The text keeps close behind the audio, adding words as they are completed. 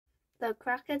The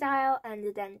Crocodile and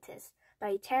the Dentist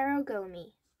by Taro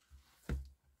Gomi.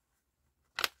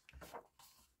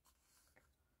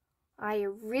 I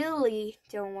really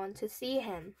don't want to see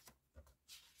him,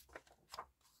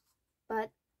 but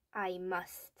I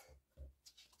must.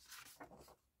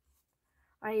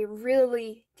 I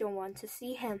really don't want to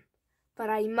see him,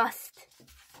 but I must.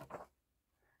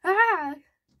 Ah!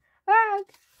 Ah!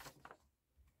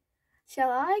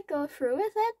 Shall I go through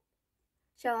with it?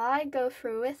 Shall I go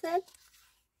through with it?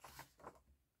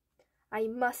 I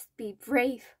must be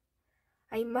brave.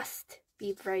 I must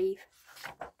be brave.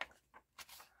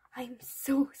 I'm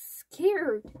so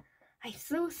scared. I'm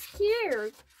so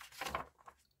scared.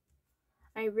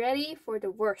 I'm ready for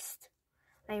the worst.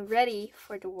 I'm ready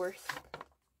for the worst.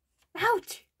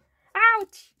 Ouch!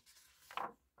 Ouch!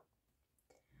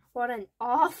 What an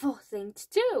awful thing to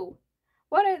do.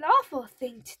 What an awful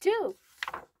thing to do.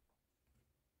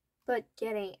 But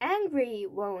getting angry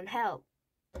won't help.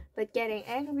 But getting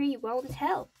angry won't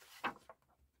help.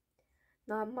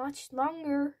 Not much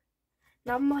longer.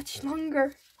 Not much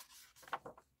longer.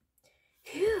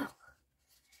 Phew.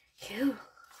 Phew.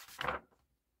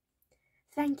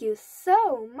 Thank you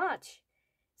so much.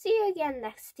 See you again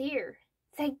next year.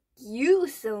 Thank you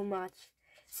so much.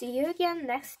 See you again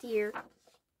next year.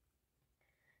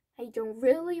 I don't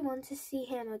really want to see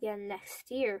him again next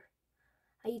year.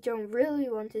 I don't really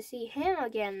want to see him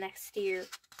again next year.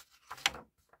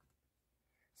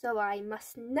 So I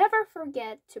must never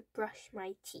forget to brush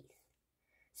my teeth.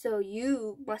 So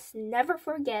you must never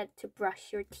forget to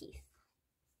brush your teeth.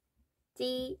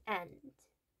 The end.